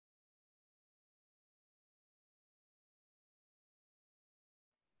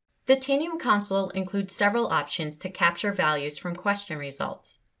The Tanium console includes several options to capture values from question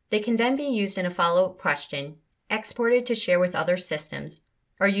results. They can then be used in a follow-up question, exported to share with other systems,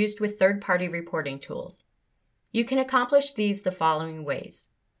 or used with third-party reporting tools. You can accomplish these the following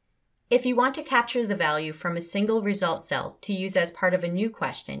ways. If you want to capture the value from a single result cell to use as part of a new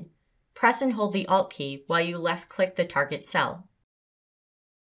question, press and hold the Alt key while you left-click the target cell.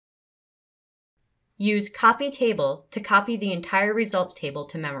 Use Copy Table to copy the entire results table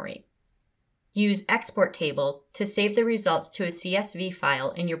to memory. Use Export Table to save the results to a CSV file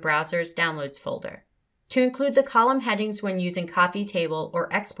in your browser's Downloads folder. To include the column headings when using Copy Table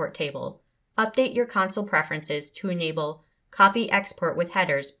or Export Table, update your console preferences to enable Copy Export with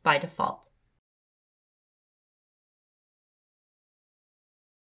Headers by default.